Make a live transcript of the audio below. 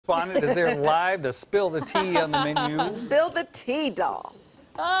Respondent is there live to spill the tea on the menu. Spill the tea, doll.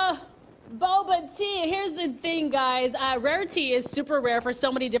 Boba tea. Here's the thing, guys. RareTea is super rare for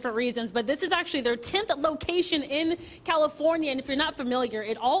so many different reasons, but this is actually their 10th location in California. And if you're not familiar,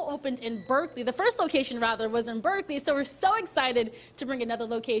 it all opened in Berkeley. The first location, rather, was in Berkeley. So we're so excited to bring another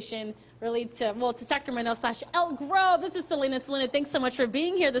location, really, to Sacramento/Elk Grove. This is Selena. Selena, thanks so much for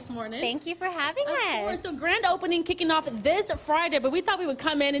being here this morning. Thank you for having us. So grand opening kicking off this Friday, but we thought we would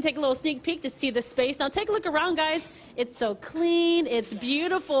come in and take a little sneak peek to see the space. Now take a look around, guys. It's so clean. It's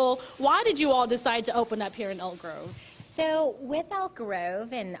beautiful. Why did you all decide to open up here in Elk Grove? So with Elk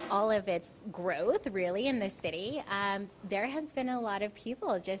Grove and all of its growth, really, in the city, there has been a lot of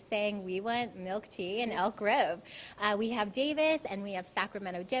people just saying, we want milk tea in Elk Grove. We have Davis and we have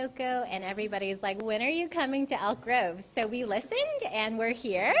Sacramento Doko, and everybody's like, when are you coming to Elk Grove? So we listened, and we're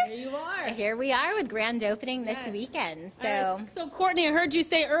here. Here you are. Here we are with grand opening this weekend. So Courtney, I heard you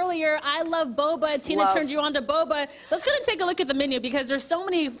say earlier, I love boba. Tina turned you on to boba. Let's go and take a look at the menu, because there's so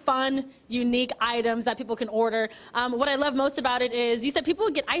many fun, unique items that people can order. What I love most about it is, you said people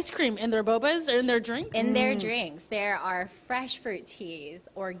would get ice cream in their bobas or in their drinks? In their drinks. There are fresh fruit teas,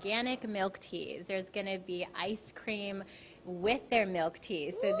 organic milk teas. There's going to be ice cream with their milk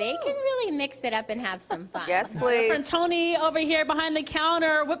teas, so they can really mix it up and have some fun. Yes, please. Friend Tony over here behind the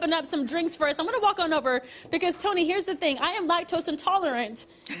counter whipping up some drinks for us. I'm going to walk on over, because Tony, here's the thing. I am lactose intolerant.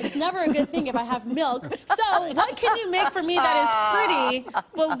 It's never a good thing if I have milk. So what can you make for me that is pretty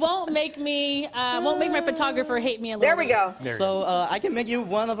but won't make my photographer hate me a little? There we go. So I can make you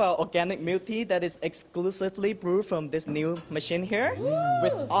one of our organic milk tea that is exclusively brewed from this new machine here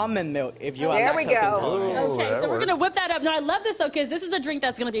with almond milk. If you are There we lactose go. intolerant. Okay, so we're going to whip that up. Now, I love this, though, because this is a drink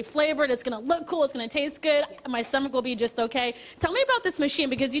that's going to be flavored. It's going to look cool. It's going to taste good. My stomach will be just okay. Tell me about this machine,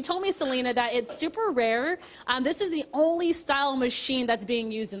 because you told me, Selena, that it's super rare. This is the only style machine that's being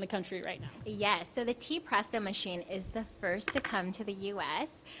used in the country right now. Yes, so the tea presso machine is the first to come to the U.S.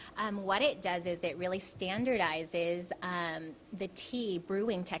 What it does is it really standardizes the tea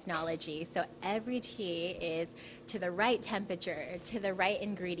brewing technology. So every tea is to the right temperature, to the right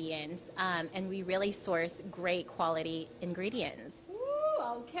ingredients, and we really source great quality ingredients.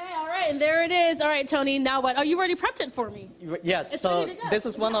 Okay, all right, and there it is. All right, Tony, now what? Oh, you've already prepped it for me. Yes, It's so ready to go. this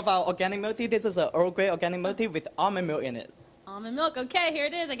is one of our organic milk tea. This is an Earl Grey organic milk tea with almond milk in it. Almond milk. Okay, here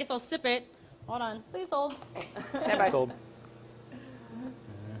it is. I guess I'll sip it. Hold on. Please hold. Stand by.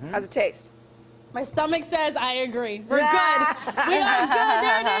 How's it taste? My stomach says I agree. We're good. We are good.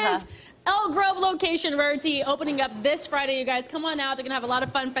 There it is. Elk Grove location, RareTea, opening up this Friday, you guys. Come on out. They're going to have a lot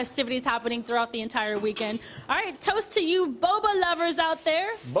of fun festivities happening throughout the entire weekend. All right, toast to you boba lovers out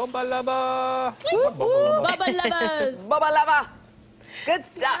there. Boba lava. Boba lovers. Bubba lava. Good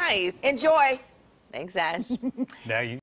stuff. Nice. Enjoy. Thanks, Ash. Now you